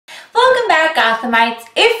back, Gothamites.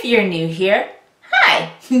 If you're new here, hi.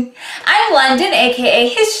 I'm London, aka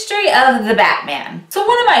History of the Batman. So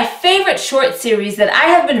one of my favorite short series that I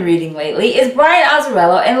have been reading lately is Brian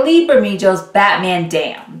Azzarello and Lee Bermejo's Batman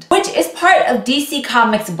Damned, which is part of DC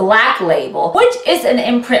Comics' Black Label, which is an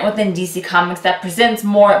imprint within DC Comics that presents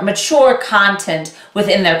more mature content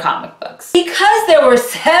within their comic books. Because there were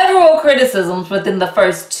several criticisms within the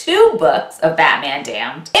first two books of Batman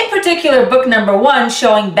Damned, in particular book number 1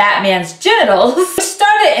 showing Batman's genitals, which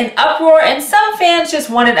started an uproar and some fans just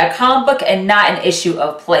wanted a comic book and not an issue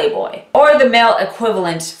of Playboy, or the male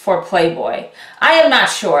equivalent for Playboy. I am not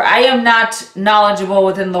sure. I am not knowledgeable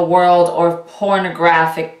within the world of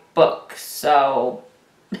pornographic books, so...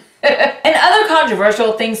 And other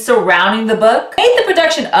controversial things surrounding the book made the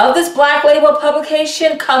production of this Black Label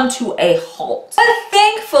publication come to a halt. But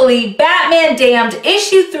thankfully, Batman Damned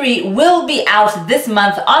issue 3 will be out this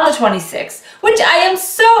month on the 26th, which I am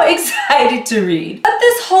so excited to read. But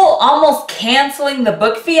this whole almost canceling the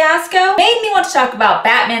book fiasco made me want to talk about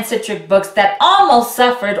Batman-centric books that almost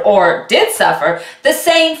suffered, or did suffer, the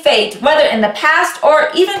same fate, whether in the past or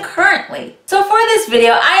even currently. So for this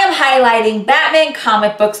video, I am highlighting Batman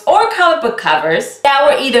comic books or comic book covers that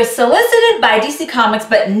were either solicited by DC Comics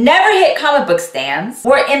but never hit comic book stands,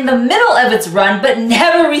 were in the middle of its run but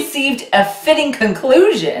never received a fitting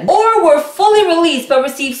conclusion, or were fully released but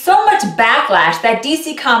received so much backlash that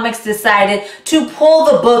DC Comics decided to pull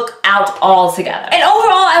the book out altogether. And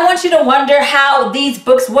overall, I want you to wonder how these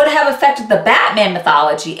books would have affected the Batman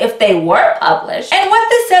mythology if they were published, and what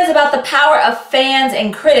this says about the power of fans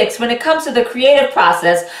and critics when it comes to the creative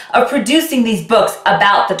process of producing these books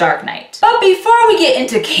about the Dark Knight. But before we get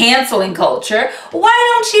into canceling culture,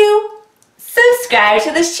 why don't you subscribe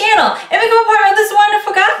to this channel and become a part of this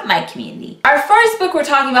wonderful Gothamite community. Our first book we're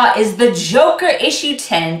talking about is The Joker issue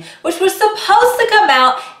 10, which was supposed to come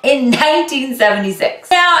out in 1976.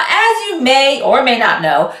 Now, as you may or may not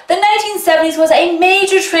know, the 1970s was a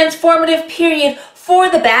major transformative period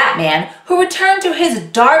for the Batman, who returned to his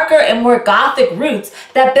darker and more gothic roots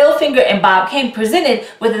that Bill Finger and Bob Kane presented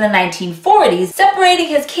within the 1940s, separating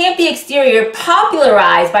his campy exterior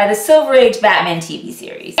popularized by the Silver Age Batman TV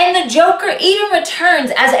series. And the Joker even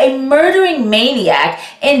returns as a murdering maniac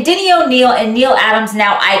in Denny O'Neil and Neil Adams'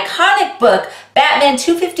 now iconic book, Batman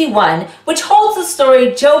 251, which holds the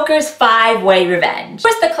story Joker's Five-Way Revenge.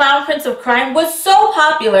 Kris, the Clown Prince of Crime, was so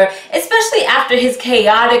popular, especially after his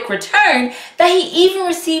chaotic return, that he even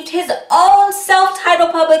received his own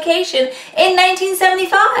self-titled publication in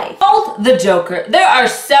 1975. Called The Joker, there are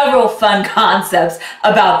several fun concepts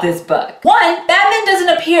about this book. One, Batman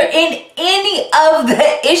doesn't appear in any of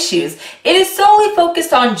the issues. It is solely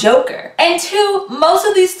focused on Joker. And two, most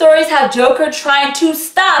of these stories have Joker trying to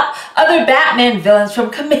stop other Batman villains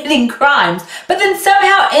from committing crimes, but then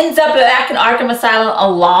somehow ends up back in Arkham Asylum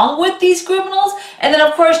along with these criminals, and then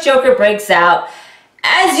of course Joker breaks out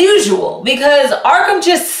as usual, because Arkham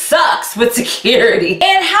just sucks with security.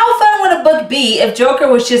 And how fun would a book be if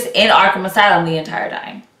Joker was just in Arkham Asylum the entire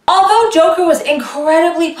time? Although Joker was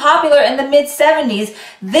incredibly popular in the mid-70s,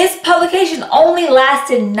 this publication only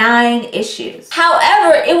lasted 9 issues.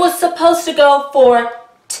 However, it was supposed to go for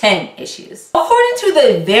 10 issues. According to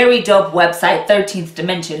the very dope website 13th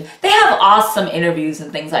Dimension, they have awesome interviews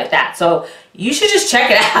and things like that, so you should just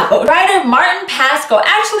check it out. Writer Martin Pasco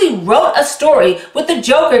actually wrote a story with the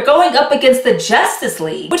Joker going up against the Justice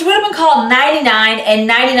League, which would have been called 99 and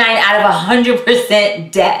 99 out of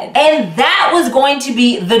 100% Dead. And that was going to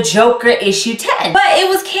be The Joker issue 10. But it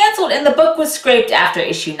was canceled and the book was scraped after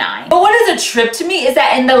issue 9. But what is a trip to me is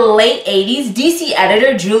that in the late 80s, DC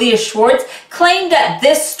editor Julia Schwartz claimed that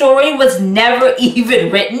this story was never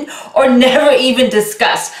even written or never even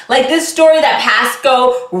discussed. Like this story that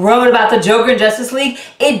Pasco wrote about the Joker in Justice League,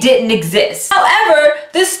 it didn't exist. However,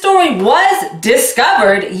 this story was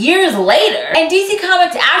discovered years later, and DC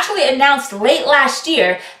Comics actually announced late last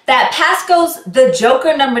year that Pasco's The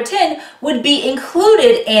Joker number 10 would be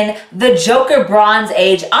included in the Joker Bronze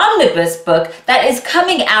Age omnibus book that is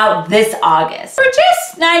coming out this August for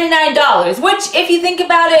just $99, which if you think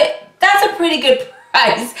about it, that's a pretty good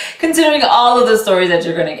price considering all of the stories that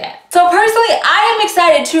you're gonna get. So personally, I am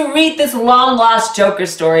excited to read this long-lost Joker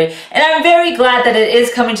story, and I'm very glad that it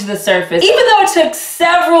is coming to the surface, even though it took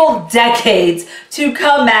several decades to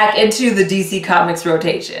come back into the DC Comics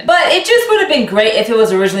rotation. But it just would have been great if it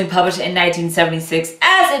was originally published in 1976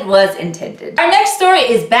 as it was intended. Our next story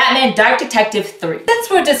is Batman Dark Detective 3. Since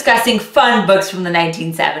we're discussing fun books from the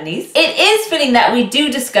 1970s, it is fitting that we do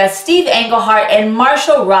discuss Steve Englehart and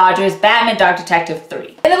Marshall Rogers' Batman Dark Detective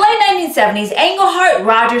 3. In the late 1970s, Englehart,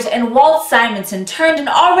 Rogers, and and Walt Simonson turned an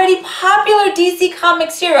already popular DC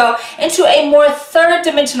Comics hero into a more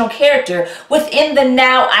third-dimensional character within the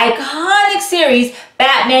now iconic series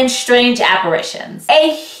Batman's Strange Apparitions.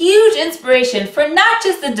 A huge inspiration for not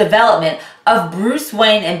just the development of Bruce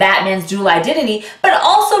Wayne and Batman's dual identity, but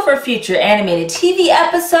also for future animated TV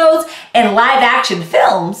episodes and live-action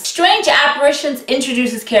films. Strange Apparitions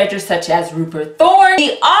introduces characters such as Rupert Thorne,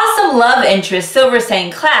 the awesome love interest Silver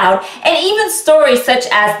St. Cloud, and even stories such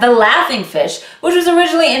as The Laughing Fish, which was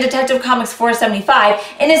originally in Detective Comics 475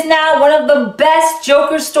 and is now one of the best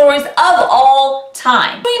Joker stories of all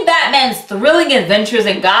time. Between Batman's thrilling adventures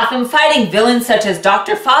in Gotham fighting villains such as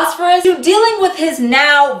Dr. Phosphorus, to dealing with his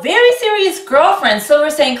now very serious girlfriend Silver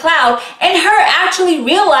St. Cloud and her actually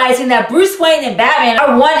realizing that Bruce Wayne and Batman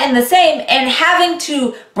are one and the same and having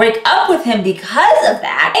to break up with him because of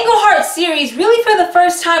that, Englehart's series, really for the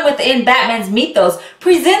first time within Batman's mythos,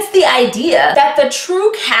 presents the idea that the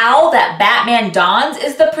true cowl that Batman dons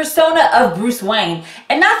is the persona of Bruce Wayne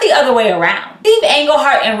and not the other way around. Steve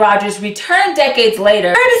Englehart and Rogers returned decades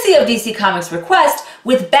later, courtesy of DC Comics' request,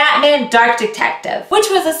 with Batman Dark Detective, which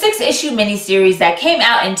was a 6-issue miniseries that came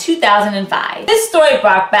out in 2005. This story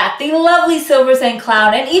brought back the lovely Silver St.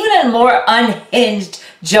 Cloud and even a more unhinged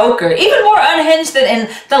Joker, even more unhinged than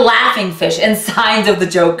in The Laughing Fish and Signs of the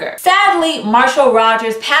Joker. Sadly, Marshall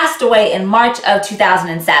Rogers passed away in March of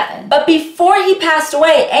 2007. But before he passed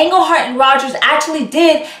away, Englehart and Rogers actually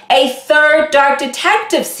did a third Dark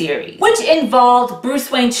Detective series, which involved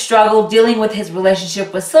Bruce Wayne's struggle dealing with his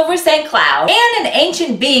relationship with Silver St. Cloud and an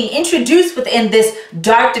ancient being introduced within this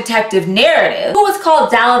Dark Detective narrative, who was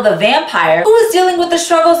called Dalla the Vampire, who was dealing with the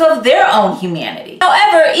struggles of their own humanity.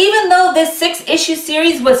 However, even though this 6-issue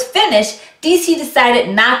series was finished, DC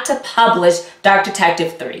decided not to publish Dark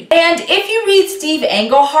Detective 3. And if you read Steve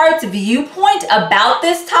Englehart's viewpoint about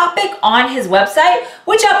this topic on his website,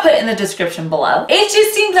 which I'll put in the description below, it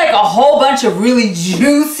just seems like a whole bunch of really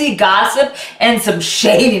juicy gossip and some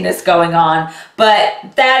shadiness going on.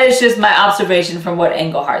 But that is just my observation from what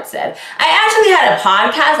Englehart said. I actually had a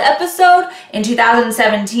podcast episode in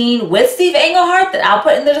 2017 with Steve Englehart that I'll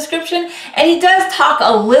put in the description, and he does talk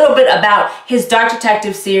a little bit about his Dark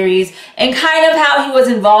Detective series and kind of how he was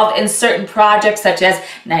involved in certain projects such as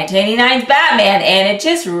 1989's Batman, and it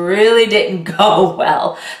just really didn't go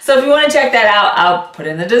well. So if you want to check that out, I'll put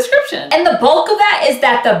it in the description. And the bulk of that is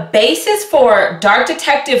that the basis for Dark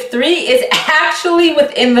Detective 3 is actually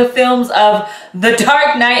within the films of The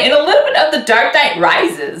Dark Knight and a little bit of The Dark Knight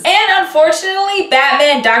Rises. And unfortunately,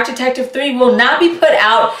 Batman Dark Detective 3 will not be put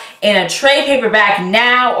out in a trade paperback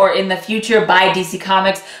now or in the future by DC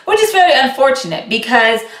Comics, which is very unfortunate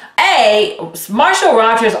because Marshall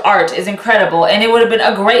Rogers' art is incredible and it would have been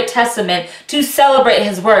a great testament to celebrate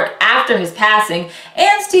his work after his passing,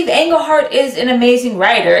 and Steve Englehart is an amazing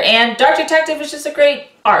writer and Dark Detective is just a great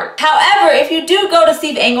art. However, if you do go to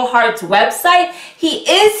Steve Englehart's website, he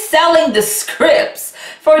is selling the scripts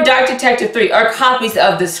for Dark Detective 3, or copies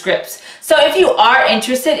of the scripts. So if you are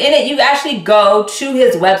interested in it, you actually go to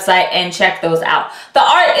his website and check those out. The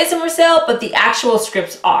art isn't for sale, but the actual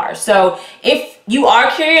scripts are. So if you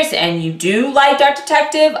are curious and you do like Dark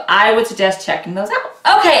Detective, I would suggest checking those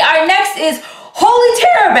out. Okay, our next is Holy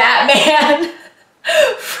Terror Batman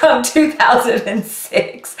from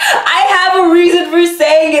 2006. I have a reason for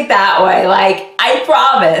saying it that way, like, I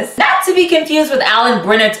promise. Not to be confused with Alan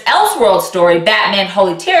Brenner's Elseworld story, Batman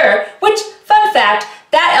Holy Terror, which, fun fact,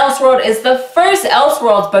 that Elseworld is the first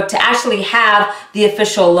Elseworlds book to actually have the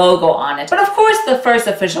official logo on it. But of course, the first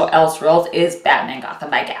official Elseworlds is Batman Gotham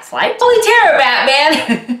by Gaslight. Holy Terror,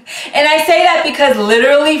 Batman! And I say that because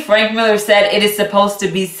literally Frank Miller said it is supposed to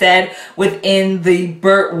be said within the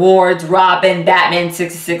Burt Ward's Robin Batman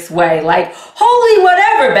 66 way. Like, holy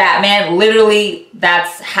whatever, Batman. Literally,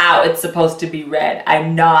 that's how it's supposed to be read.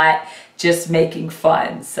 I'm not just making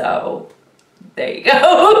fun, so there you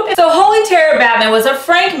go. So Holy Terror Batman was a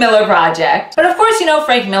Frank Miller project. But of course, you know,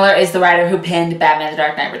 Frank Miller is the writer who penned Batman The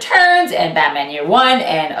Dark Knight Returns and Batman Year One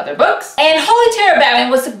and other books. And Holy Terror Batman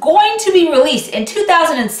was going to be released in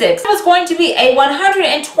 2006. It was going to be a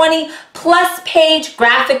 120+ page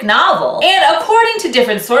graphic novel. And according to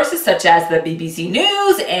different sources such as the BBC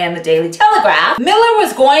News and the Daily Telegraph, Miller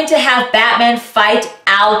was going to have Batman fight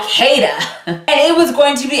Al-Qaeda. And it was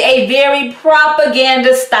going to be a very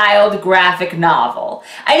propaganda-styled graphic novel.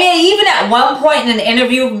 I mean, even at one point in an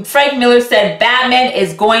interview, Frank Miller said Batman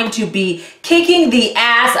is going to be kicking the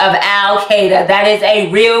ass of Al-Qaeda. That is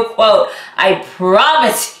a real quote. I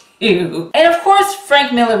promise too. And of course,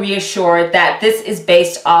 Frank Miller reassured that this is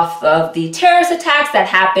based off of the terrorist attacks that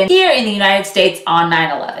happened here in the United States on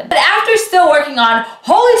 9/11. But after still working on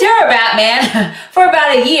Holy Terror Batman for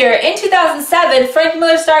about a year, in 2007, Frank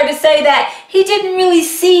Miller started to say that he didn't really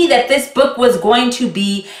see that this book was going to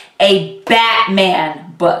be a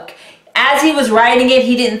Batman book. As he was writing it,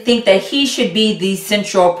 he didn't think that he should be the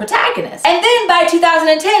central protagonist. And then by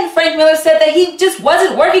 2010, Frank Miller said that he just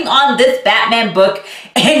wasn't working on this Batman book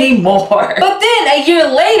anymore. But then a year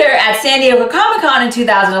later at San Diego Comic-Con in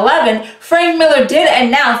 2011, Frank Miller did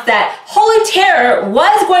announce that Holy Terror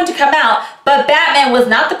was going to come out, but Batman was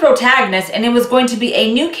not the protagonist, and it was going to be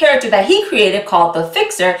a new character that he created called the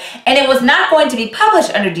Fixer, and it was not going to be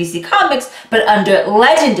published under DC Comics, but under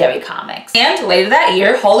Legendary Comics. And later that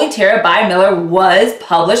year, Holy Terror by Miller was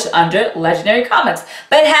published under Legendary Comics,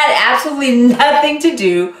 but had absolutely nothing to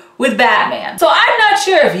do with Batman. So I'm not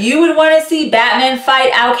sure if you would want to see Batman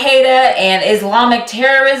fight Al-Qaeda and Islamic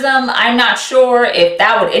terrorism. I'm not sure if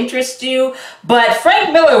that would interest you, but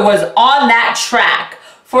Frank Miller was on that track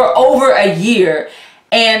for over a year.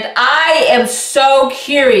 And I am so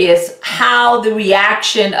curious how the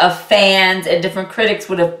reaction of fans and different critics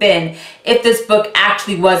would have been if this book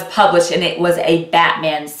actually was published and it was a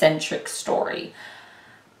Batman-centric story.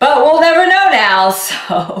 But we'll never know now,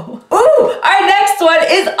 so. Ooh, our next one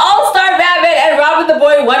is All-Star Batman and Robin the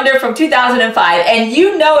Boy Wonder from 2005. And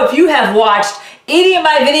you know, if you have watched any of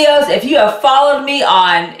my videos, if you have followed me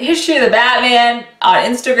on History of the Batman on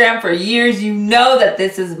Instagram for years, you know that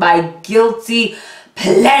this is my guilty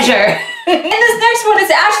pleasure. And this next one is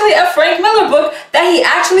actually a Frank Miller book that he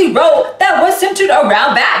actually wrote that was centered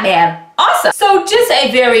around Batman. Awesome. So just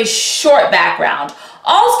a very short background.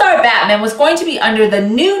 All-Star Batman was going to be under the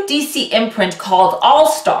new DC imprint called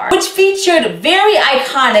All-Star, which featured very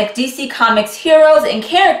iconic DC Comics heroes and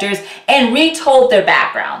characters and retold their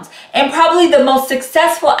backgrounds. And probably the most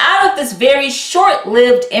successful out of this very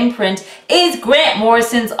short-lived imprint is Grant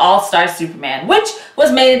Morrison's All-Star Superman, which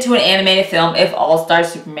was made into an animated film if All-Star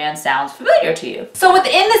Superman sounds familiar to you. So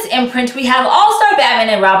within this imprint, we have All-Star Batman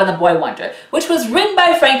and Robin the Boy Wonder, which was written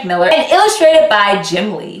by Frank Miller and illustrated by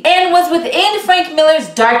Jim Lee, and was within Frank Miller's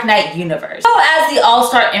Dark Knight universe. So as the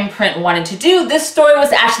All-Star imprint wanted to do, this story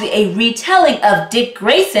was actually a retelling of Dick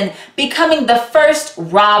Grayson becoming the first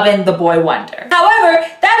Robin the Boy Wonder. However,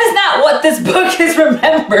 that is not what this book is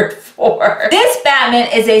remembered for. This Batman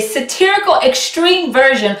is a satirical extreme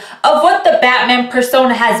version of what the Batman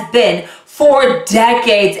persona has been for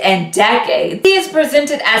decades and decades. He is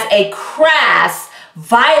presented as a crass,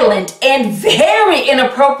 violent, and very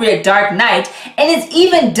inappropriate Dark Knight, and is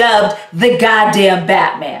even dubbed the goddamn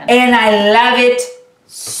Batman. And I love it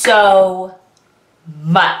so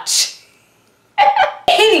much.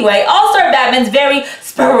 Anyway, All-Star Batman's very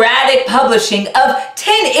sporadic publishing of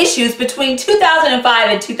 10 issues between 2005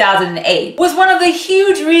 and 2008 was one of the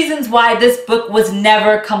huge reasons why this book was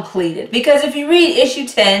never completed. Because if you read issue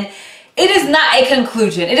 10, it is not a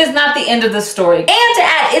conclusion. It is not the end of the story. And to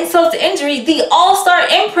add insult to injury, the All-Star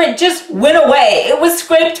imprint just went away. It was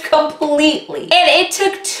scraped completely. And it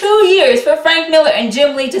took 2 years for Frank Miller and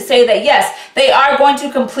Jim Lee to say that yes, they are going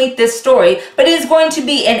to complete this story, but it is going to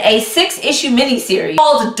be in a 6-issue miniseries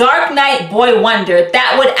called Dark Knight Boy Wonder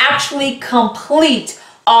that would actually complete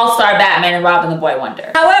All-Star Batman and Robin the Boy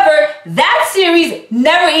Wonder. However, that series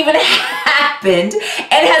never even happened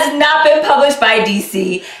and has not been published by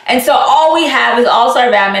DC, and so all we have is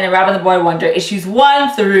All-Star Batman and Robin the Boy Wonder issues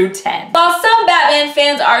 1 through 10. While some Batman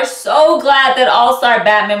fans are so glad that All-Star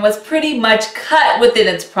Batman was pretty much cut within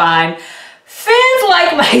its prime, fans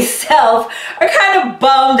like myself are kind of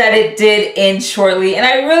bummed that it did end shortly, and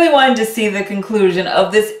I really wanted to see the conclusion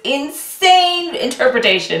of this insane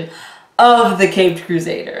interpretation of the Caped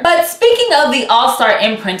Crusader. But speaking of the All-Star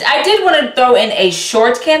imprint, I did want to throw in a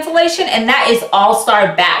short cancellation, and that is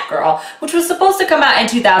All-Star Batgirl, which was supposed to come out in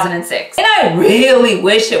 2006. And I really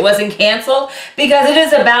wish it wasn't canceled because it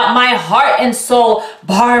is about my heart and soul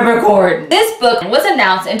Barbara Gordon. This book was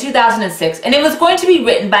announced in 2006, and it was going to be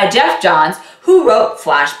written by Jeff Johns, who wrote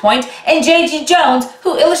Flashpoint, and J.G. Jones,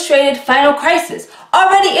 who illustrated Final Crisis.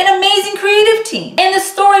 Already an amazing creative team. And the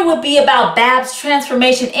story would be about Babs'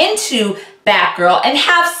 transformation into Batgirl and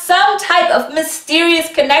have some type of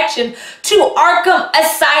mysterious connection to Arkham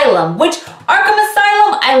Asylum, which Arkham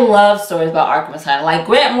Asylum, I love stories about Arkham Asylum, like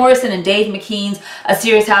Grant Morrison and Dave McKean's A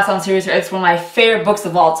Serious House on Serious Earth. It's one of my favorite books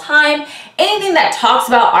of all time. Anything that talks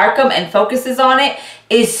about Arkham and focuses on it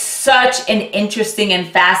is such an interesting and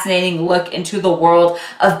fascinating look into the world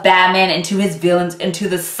of Batman, into his villains, into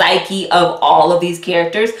the psyche of all of these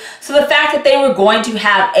characters. So the fact that they were going to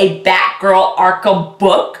have a Batgirl Arkham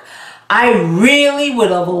book, I really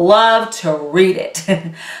would have loved to read it.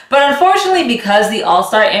 But unfortunately, because the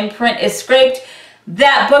All-Star imprint is scraped,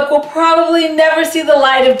 that book will probably never see the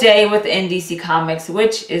light of day within DC Comics,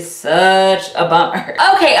 which is such a bummer.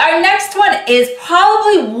 Okay, our next one is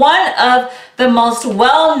probably one of the most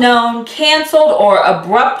well-known, canceled, or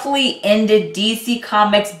abruptly ended DC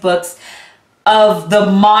Comics books of the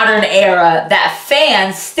modern era that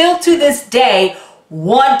fans still to this day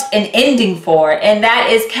want an ending for, and that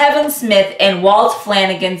is Kevin Smith and Walt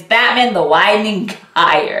Flanagan's Batman the Widening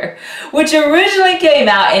Gyre, which originally came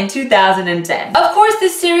out in 2010. Of course,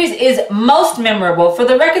 this series is most memorable for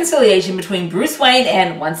the reconciliation between Bruce Wayne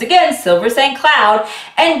and, once again, Silver St. Cloud,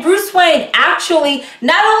 and Bruce Wayne actually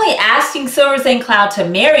not only asking Silver St. Cloud to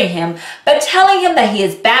marry him, but telling him that he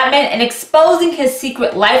is Batman and exposing his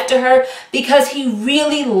secret life to her because he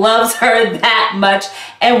really loves her that much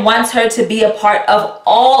and wants her to be a part of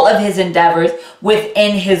all of his endeavors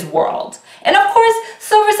within his world. And of course,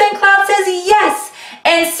 Silver St. Cloud says yes.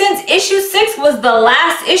 And since issue 6 was the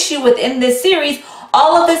last issue within this series,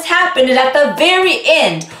 all of this happened, and at the very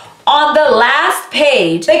end, on the last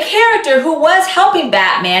page, the character who was helping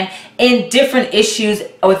Batman in different issues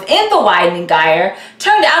within the Widening Gyre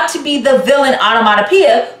turned out to be the villain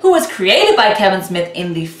Onomatopoeia, who was created by Kevin Smith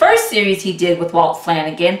in the first series he did with Walt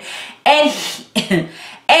Flanagan. And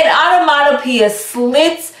Onomatopoeia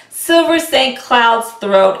slits Silver St. Cloud's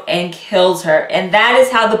throat and kills her. And that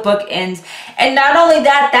is how the book ends. And not only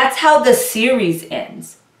that, that's how the series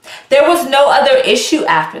ends. There was no other issue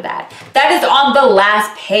after that. That is on the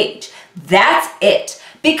last page. That's it.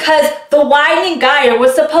 Because The Widening Gyre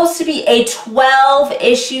was supposed to be a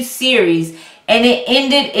 12-issue series, and it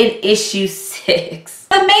ended in issue 6.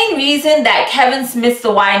 The main reason that Kevin Smith's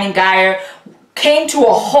The Widening Gyre came to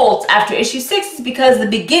a halt after issue 6 is because the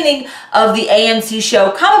beginning of the AMC show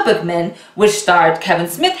Comic Book Men, which starred Kevin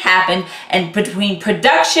Smith, happened, and between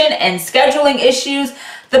production and scheduling issues,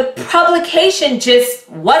 the publication just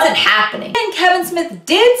wasn't happening. And Kevin Smith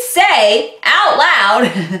did say out loud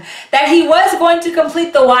that he was going to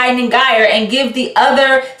complete The Widening Gyre and give the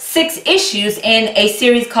other 6 issues in a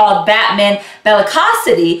series called Batman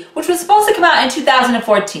Bellicosity, which was supposed to come out in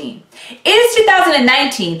 2014. It is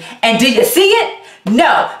 2019, and did you see it?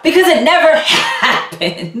 No, because it never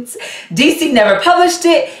happens. DC never published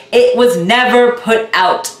it. It was never put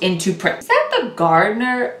out into print. Is that the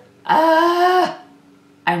gardener?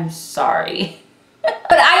 I'm sorry.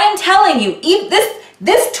 But I am telling you,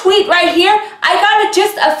 this tweet right here, I got it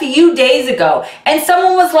just a few days ago. And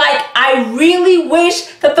someone was like, I really wish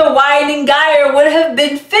that The Widening Gyre would have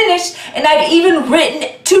been finished. And I've even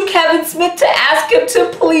written to Kevin Smith to ask him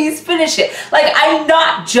to please finish it. Like, I'm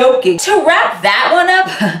not joking. To wrap that one up,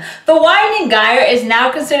 The Widening Gyre is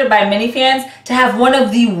now considered by many fans to have one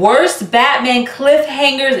of the worst Batman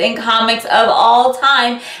cliffhangers in comics of all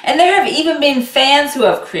time. And there have even been fans who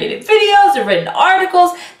have created videos or written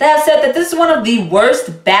articles that have said that this is one of the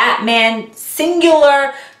worst Batman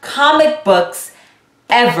singular comic books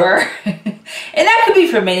ever. And that could be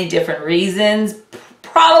for many different reasons.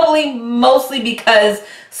 Probably mostly because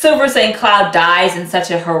Silver St. Cloud dies in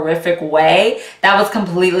such a horrific way that was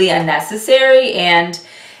completely unnecessary, and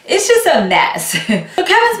it's just a mess. So Kevin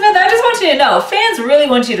Smith, I just want you to know, fans really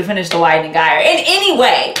want you to finish The Widening Gyre in any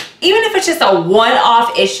way, even if it's just a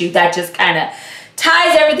one-off issue that just kind of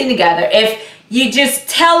ties everything together. If you just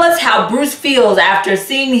tell us how Bruce feels after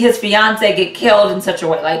seeing his fiance get killed in such a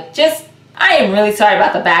way, like, just, I am really sorry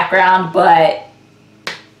about the background, but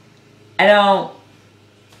I don't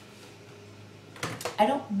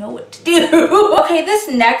know what to do. Okay, this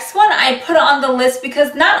next one I put on the list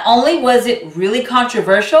because not only was it really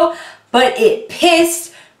controversial, but it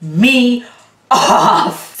pissed me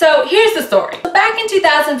off. So here's the story. Back in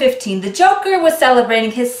 2015, the Joker was celebrating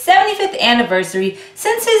his 75th anniversary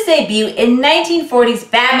since his debut in 1940's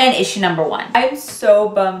Batman issue number 1. I'm so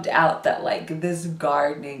bummed out that like this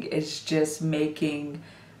gardening is just making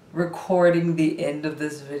recording the end of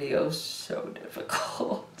this video so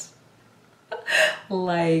difficult.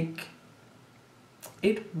 Like,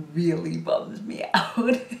 it really bums me out.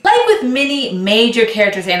 Like with many major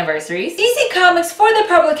characters' anniversaries, DC Comics for their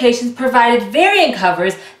publications provided variant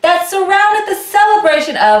covers that surrounded the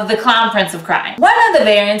celebration of the Clown Prince of Crime. One of the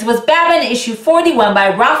variants was Batman issue 41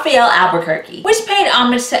 by Raphael Albuquerque, which paid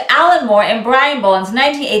homage to Alan Moore and Brian Boland's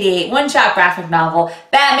 1988 one-shot graphic novel,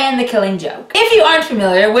 Batman the Killing Joke. If you aren't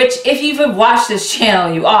familiar, which if you've watched this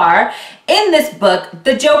channel you are, in this book,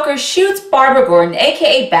 the Joker shoots Barbara Gordon,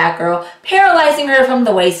 aka Batgirl, paralyzing her from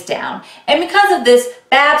the waist down. And because of this,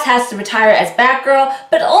 Babs has to retire as Batgirl,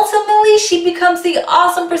 but ultimately she becomes the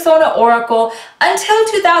awesome Persona Oracle until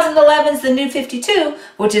 2011's The New 52,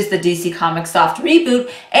 which is the DC Comics soft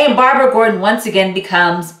reboot, and Barbara Gordon once again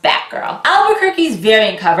becomes Batgirl. Albuquerque's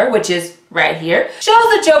variant cover, which is right here, shows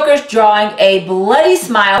the Joker's drawing a bloody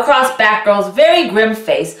smile across Batgirl's very grim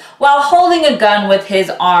face while holding a gun with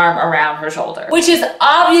his arm around her shoulder, which is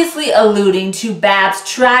obviously alluding to Babs'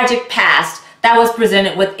 tragic past that was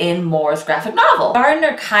presented within Moore's graphic novel.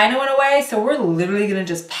 Gardner kind of went away, so we're literally gonna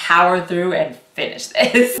just power through and finish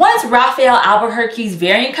this. Once Raphael Albuquerque's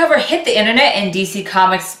variant cover hit the internet and DC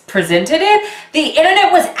Comics presented it, the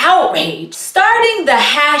internet was outraged, starting the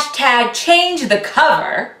hashtag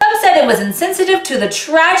 #ChangeTheCover. Some said it was insensitive to the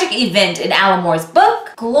tragic event in Alan Moore's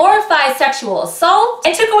book, glorified sexual assault,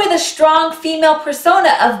 and took away the strong female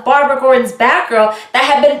persona of Barbara Gordon's Batgirl that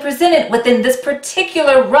had been presented within this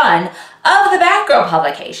particular run of the Batgirl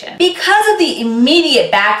publication. Because of the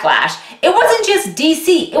immediate backlash, it wasn't just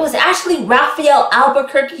DC, it was actually Raphael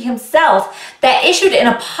Albuquerque himself that issued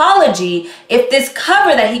an apology if this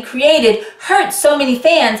cover that he created hurt so many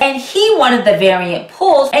fans, and he wanted the variant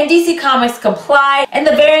pulled, and DC Comics complied, and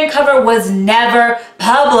the variant cover was never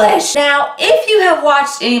published. Now, if you have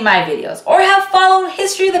watched any of my videos or have followed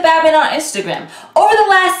History of the Batman on Instagram over the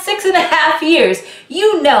last 6.5 years,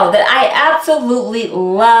 you know that I absolutely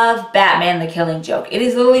love Batman the Killing Joke. It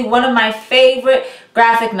is literally one of my favorite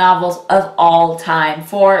graphic novels of all time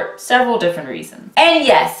for several different reasons. And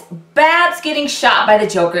yes, Babs getting shot by the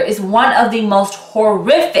Joker is one of the most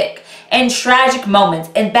horrific and tragic moments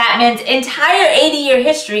in Batman's entire 80-year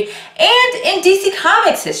history and in DC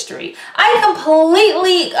Comics history. I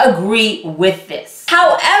completely agree with this.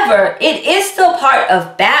 However, it is still part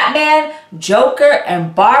of Batman, Joker,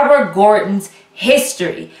 and Barbara Gordon's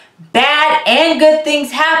history. Bad and good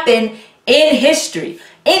things happen in history,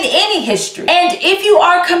 in any history. And if you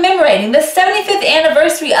are commemorating the 75th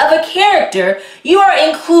anniversary of a character, you are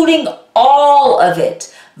including all of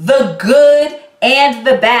it, the good and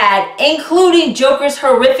the bad, including Joker's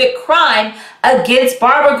horrific crime against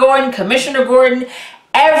Barbara Gordon, Commissioner Gordon,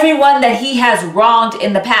 everyone that he has wronged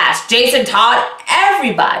in the past, Jason Todd,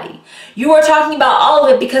 everybody. You are talking about all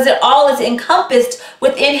of it because it all is encompassed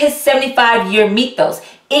within his 75-year mythos.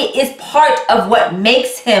 It is part of what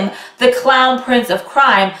makes him the clown prince of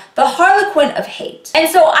crime, the harlequin of hate. And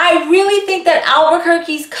so I really think that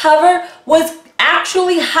Albuquerque's cover was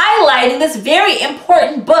actually highlighting this very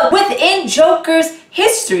important book within Joker's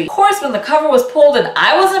history. Of course, when the cover was pulled and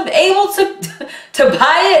I wasn't able to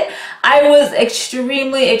buy it, I was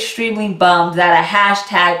extremely bummed that a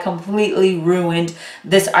hashtag completely ruined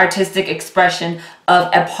this artistic expression of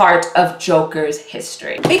a part of Joker's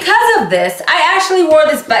history. Because of this, I actually wore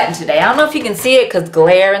this button today. I don't know if you can see it because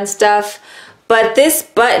glare and stuff, but this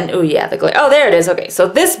button, oh yeah, the glare, oh there it is. Okay, so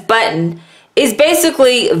this button is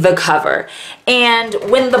basically the cover. And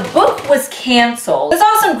when the book was canceled, this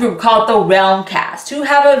awesome group called the Realm Cast, who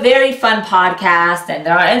have a very fun podcast and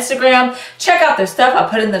they're on Instagram, check out their stuff, I'll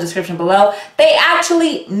put it in the description below. They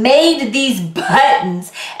actually made these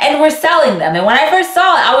buttons and were selling them. And when I first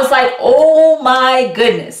saw it, I was like, oh my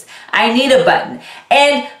goodness, I need a button.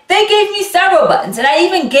 And they gave me several buttons, and I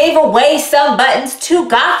even gave away some buttons to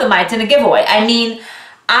Gothamites in a giveaway. I mean,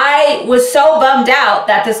 I was so bummed out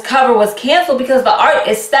that this cover was canceled because the art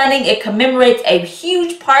is stunning. It commemorates a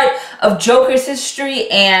huge part of Joker's history,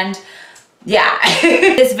 and yeah.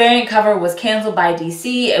 This variant cover was canceled by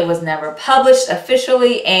DC. It was never published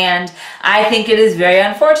officially, and I think it is very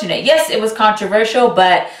unfortunate. Yes, it was controversial,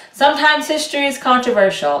 but sometimes history is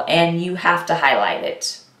controversial and you have to highlight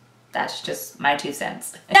it. That's just my 2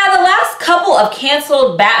 cents. Now, the last couple of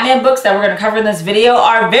canceled Batman books that we're going to cover in this video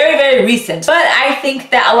are very recent, but I think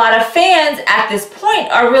that a lot of fans at this point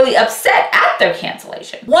are really upset at their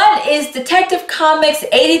cancellation. One is Detective Comics'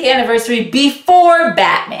 80th anniversary before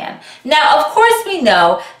Batman. Now, of course, we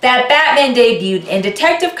know that Batman debuted in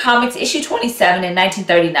Detective Comics issue 27 in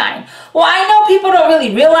 1939. Well, I know people don't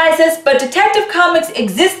really realize this, but Detective Comics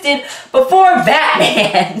existed before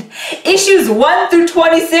Batman. Issues 1 through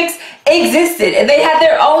 26 existed, and they had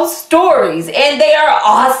their own stories, and they are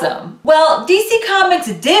awesome. Well, DC Comics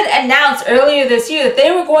did announce earlier this year that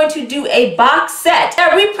they were going to do a box set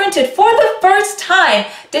that reprinted for the first time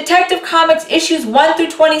Detective Comics issues 1 through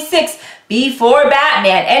 26 before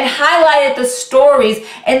Batman, and highlighted the stories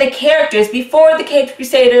and the characters before the Caped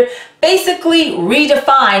Crusader basically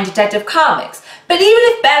redefined Detective Comics. But even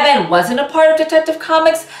if Batman wasn't a part of Detective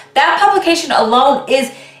Comics, that publication alone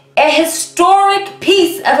is a historic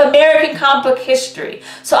piece of American comic book history.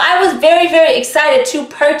 So I was very, very excited to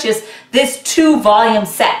purchase this 2-volume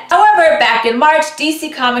set. However, back in March,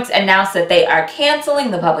 DC Comics announced that they are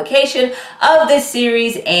canceling the publication of this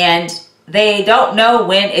series, and they don't know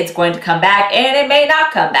when it's going to come back, and it may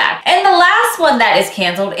not come back. And the last one that is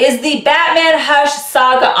canceled is the Batman Hush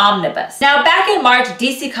Saga Omnibus. Now, back in March,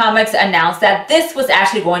 DC Comics announced that this was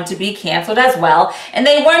actually going to be canceled as well, and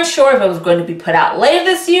they weren't sure if it was going to be put out later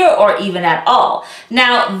this year or even at all.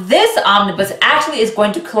 Now, this omnibus actually is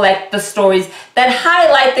going to collect the stories that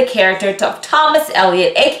highlight the character of Thomas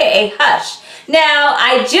Elliot, aka Hush. Now,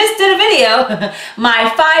 I just did a video, my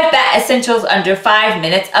 5 Bat Essentials under 5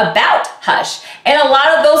 minutes about Hush. And a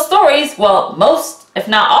lot of those stories, well, most, if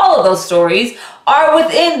not all of those stories, are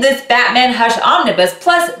within this Batman Hush Omnibus,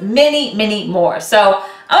 plus many, many more. So,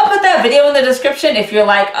 I'm gonna put that video in the description if you're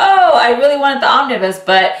like, oh, I really wanted the omnibus,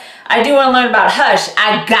 but I do want to learn about Hush.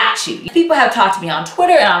 I got you. People have talked to me on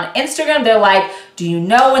Twitter and on Instagram. They're like, do you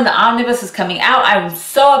know when the omnibus is coming out? I'm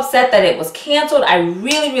so upset that it was canceled. I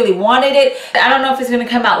really, really wanted it. I don't know if it's going to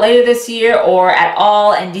come out later this year or at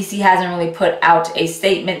all, and DC hasn't really put out a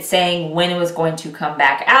statement saying when it was going to come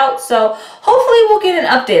back out. So hopefully we'll get an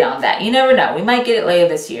update on that. You never know. We might get it later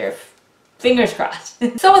this year. Fingers crossed.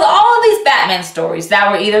 So with all of these Batman stories that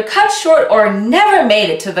were either cut short or never made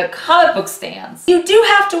it to the comic book stands, you do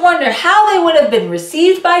have to wonder how they would have been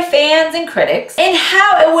received by fans and critics, and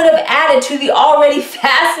how it would have added to the already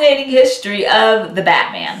fascinating history of the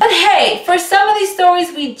Batman. But hey, for some of these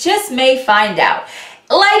stories we just may find out.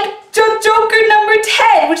 Like Joker number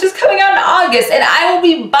 10, which is coming out in August, and I will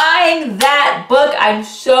be buying that book. I'm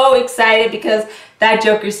so excited because that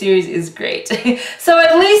Joker series is great. So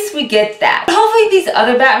at least we get that. Hopefully these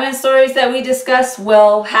other Batman stories that we discuss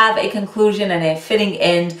will have a conclusion and a fitting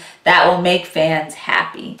end that will make fans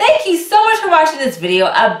happy. Thank you so much for watching this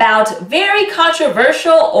video about very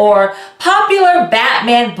controversial or popular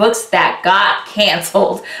Batman books that got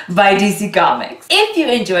canceled by DC Comics. If you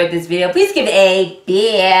enjoyed this video, please give it a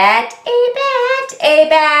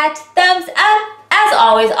bat thumbs up. As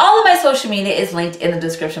always, all of my social media is linked in the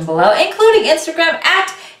description below, including Instagram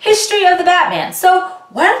at History of the Batman. So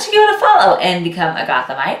why don't you give it a follow and become a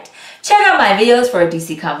Gothamite? Check out my videos for a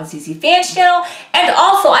DC Comics DC fans channel, and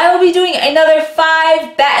also I will be doing another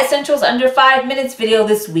 5 Bat Essentials under 5 minutes video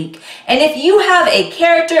this week. And if you have a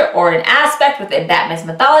character or an aspect within Batman's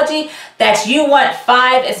mythology that you want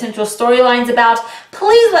 5 essential storylines about,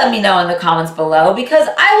 please let me know in the comments below, because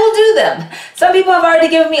I will do them. Some people have already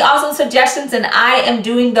given me awesome suggestions, and I am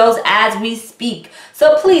doing those as we speak.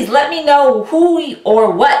 So please let me know who or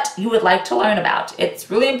what you would like to learn about. It's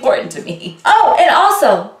really important to me. Oh, and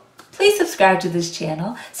also, please subscribe to this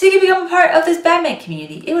channel so you can become a part of this Batman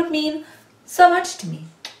community. It would mean so much to me.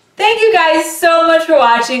 Thank you guys so much for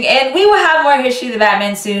watching, and we will have more History of the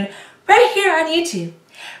Batman soon, right here on YouTube.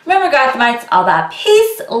 Remember, Gothamites, all about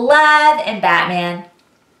peace, love, and Batman.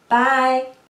 Bye.